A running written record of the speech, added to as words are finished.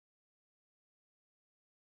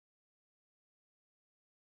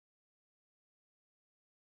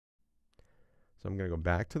So I'm going to go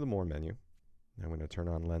back to the More menu. I'm going to turn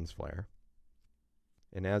on Lens Flare.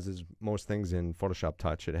 And as is most things in Photoshop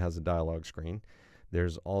Touch, it has a dialog screen.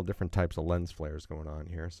 There's all different types of lens flares going on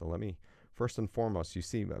here. So let me, first and foremost, you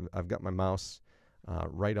see I've got my mouse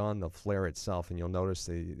right on the flare itself, and you'll notice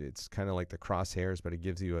it's kind of like the crosshairs, but it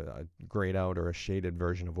gives you a grayed out or a shaded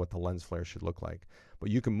version of what the lens flare should look like. But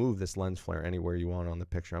you can move this lens flare anywhere you want on the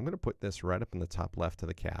picture. I'm going to put this right up in the top left of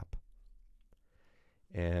the cap.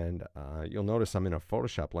 And you'll notice I'm in a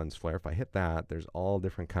Photoshop lens flare. If I hit that, there's all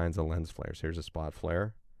different kinds of lens flares. Here's a spot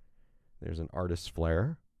flare. There's an artist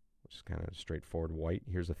flare, which is kind of straightforward white.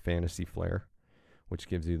 Here's a fantasy flare, which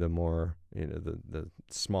gives you the more, the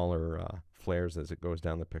smaller flares as it goes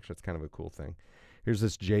down the picture. It's kind of a cool thing. Here's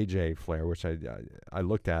this JJ flare, which I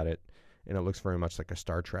looked at it, and it looks very much like a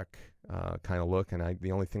Star Trek kind of look. And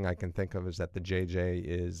the only thing I can think of is that the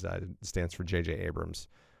JJ stands for J.J. Abrams,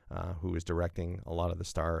 who is directing a lot of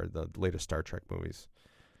the latest Star Trek movies.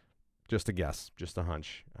 Just a guess, just a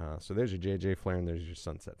hunch. So there's your JJ flare, and there's your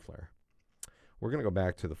sunset flare. We're going to go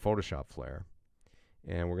back to the Photoshop flare,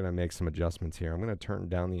 and we're going to make some adjustments here. I'm going to turn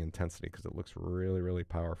down the intensity because it looks really, really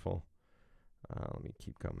powerful. Let me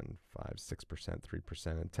keep coming. 5, 6%,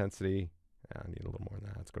 3% intensity. I need a little more than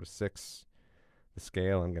that. Let's go to 6. The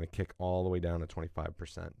scale, I'm going to kick all the way down to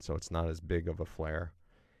 25%, so it's not as big of a flare.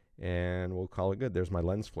 And we'll call it good. There's my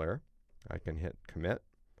lens flare. I can hit commit.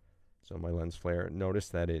 So my lens flare, notice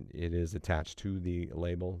that it is attached to the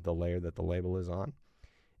label, the layer that the label is on.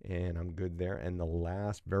 And I'm good there. And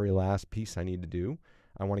the very last piece I need to do,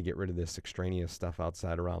 I want to get rid of this extraneous stuff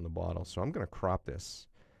outside around the bottle. So I'm going to crop this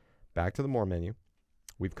back to the More menu.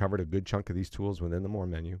 We've covered a good chunk of these tools within the More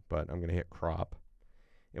menu, but I'm going to hit crop.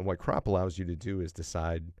 And what crop allows you to do is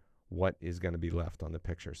decide what is going to be left on the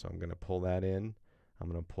picture. So I'm going to pull that in. I'm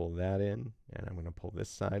going to pull that in, and I'm going to pull this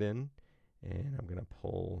side in, and I'm going to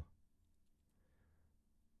pull,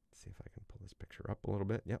 let's see if I can pull this picture up a little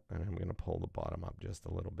bit. Yep, and I'm going to pull the bottom up just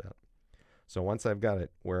a little bit. So once I've got it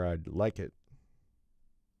where I'd like it,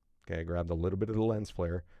 okay, I grabbed a little bit of the lens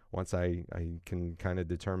flare. Once I can kind of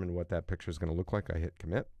determine what that picture is going to look like, I hit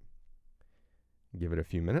commit, give it a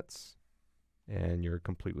few minutes, and you're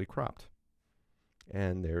completely cropped.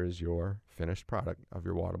 And there's your finished product of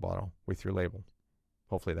your water bottle with your label.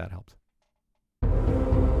 Hopefully that helped.